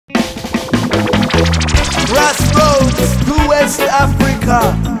Crossroads Westafreeca,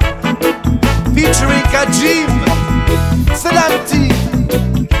 featuring Kajim, Selamti,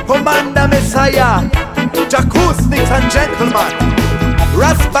 Commander Messiah, Jahcoustix and Genleman,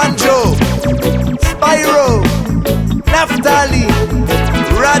 Banjo, Spyro, Naftali,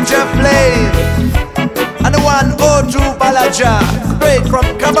 Raja Flame, and the one O2 Balaja, straight from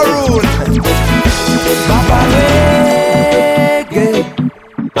Cameroon. Baba reggae,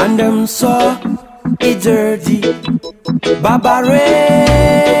 and them so it's dirty. Baba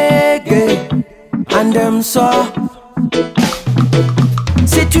reggae, and them so.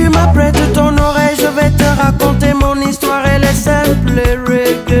 Si tu m'apprêtes ton oreille, je vais te raconter mon histoire, elle est simple et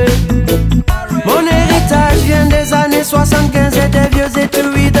reggae. Mon héritage vient des années 75 et des vieux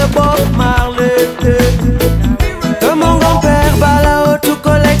étuis de Bob Marley. Que mon grand-père Balao tout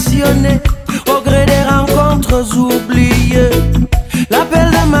collectionné au gré des rencontres oubliées.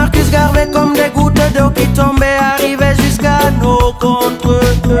 L'appel de Marcus Garvey comme des gouttes d'eau qui tombaient arrivaient jusqu'à nos contre.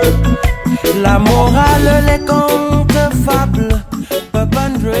 La morale, les contes, fables, Papa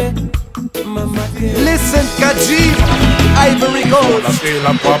André, Mama Kay. Listen, Kajim, Ivory Coast. Lâcher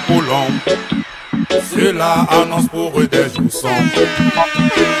la papoulant, c'est la annonce pour eux des jours sombres.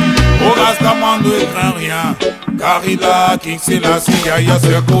 Au Rastaman ne craint rien, car il a kické la cigaille à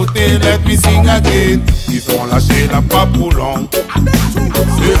ce côté, let me sing again. Ils ont lâché la papoulant,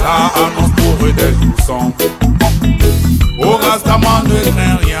 c'est la annonce pour eux des jours sombres. Au Rastaman ne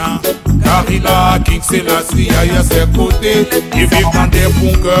craint rien, car il a kické la cigaille à ses côtés. Ils vivent dans des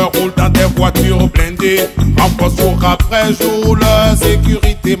bunkers, roulent dans des voitures blindées, en poste jour après jour, leur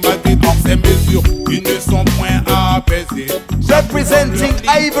sécurité malgré toutes ces mesures, ils ne sont point apaisés. Representing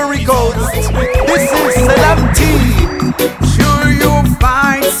Ivory Coast, this is Selamti. Sure you'll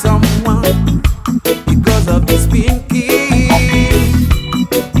find someone because of his being king.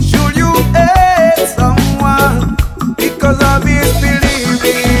 Sure you hate someone because of his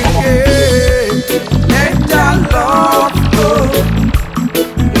believing. Let your love go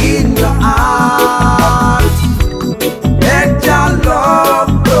in your heart. Let your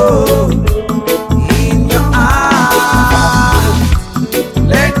love go in your heart.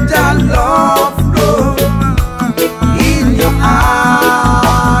 Let your love go in your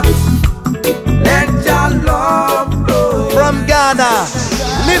heart. Let your love go. From Ghana,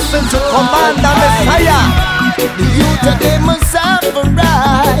 listen to Commander Messiah. The youth of them must suffer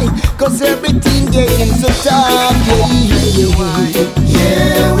right, cause everything getting so tough.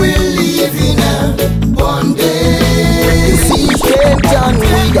 Yeah, we live in a bondage. The system turn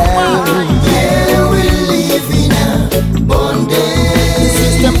we down. Yeah, we live in a bondage. The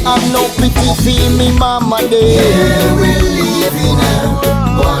system have no pity for me, mama day. Yeah, we live in a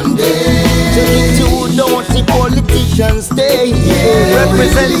bondage. So the two dirty politicians stay here.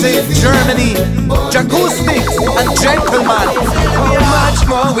 Representing Germany, Jahcoustix and Genleman. Much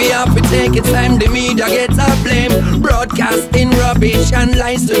more we have to take it time. The media gets a blame, broadcasting rubbish and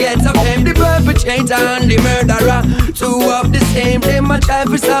lies to get a fame. The perpetrator and the murderer, two of the same. They might try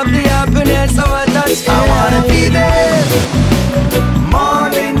to stop the happiness of a touch. I wanna be there,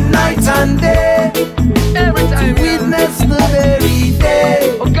 morning, night and day. Every time to witness the very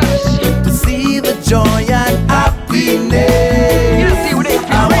day, oh gosh, to see the joy and happiness. you see what they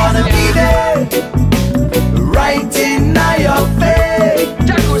I wanna be there, right in your face.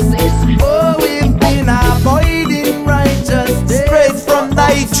 Oh, we've been avoiding righteousness. Straight from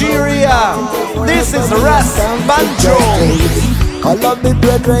Nigeria, this is Banjo. All of the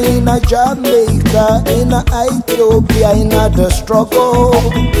brethren in a Jamaica, in a Ethiopia, in a the struggle.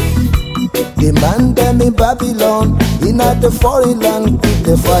 The man them in Babylon, in a the foreign land, with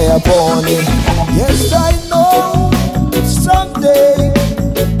the fire burning. Yes, I know someday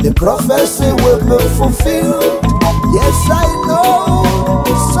the prophecy will be fulfilled. Yes, I know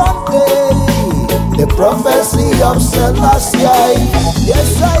someday the prophecy of Selassie.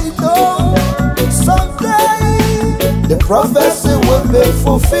 Yes, I know someday the prophecy will be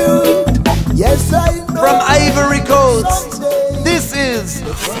fulfilled. Yes, I know. From Ivory Coast, this is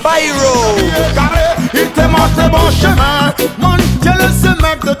Spyro. Il te montre bon chemin, mon Dieu le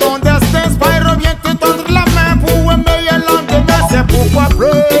sommet de ton destin. Spyro vient te tendre la main pour un meilleur lendemain. C'est pourquoi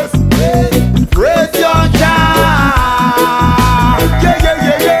praise your child. Yeah, yeah,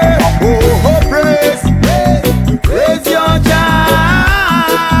 yeah, yeah. Oh, oh, praise your child.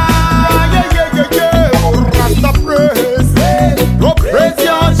 Yeah, yeah, yeah, yeah. Oh, Rasta praise, oh, praise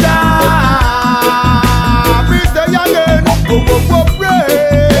your child. Mr. Youngin, oh, oh, oh,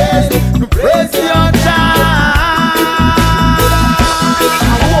 praise your child.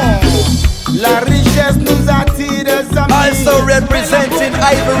 La riche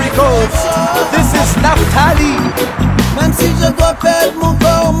Ivory Coast. This is Naphtali. Même si je dois perdre mon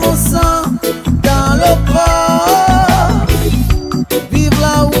corps, mon sang dans l'opprobre, vivre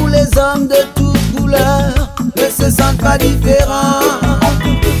là où les hommes de toutes couleurs ne se sentent pas différents,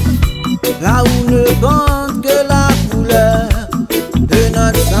 là où ne compte que la couleur de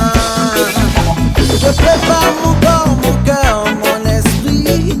notre sang. Je prépare mon corps, mon cœur, mon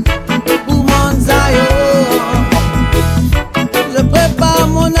esprit pour mon Zion. Je prépare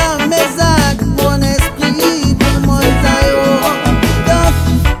mon âme, mes actes, mon esprit pour mon Zion. Donc,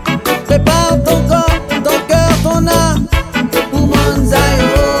 prépare ton corps, ton cœur, ton âme pour mon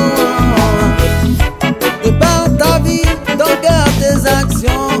Zion. Prépare ta vie, ton cœur, tes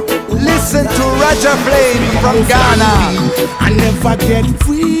actions. Listen to Roger Flame from Ghana. I never get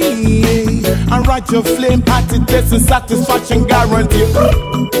free. And Roger Flame party test and satisfaction guarantee.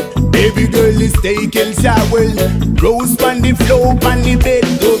 Baby girl is taking shower. Rose on the floor, on the bed.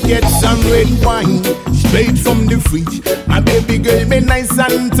 Go get some red wine straight from the fridge. My baby girl be nice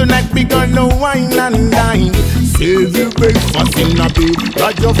and tonight we gonna wine and dine. Save your breakfast in a bed.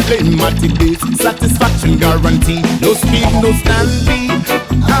 Roger Flame at the base. Satisfaction guarantee. No speed, no standing.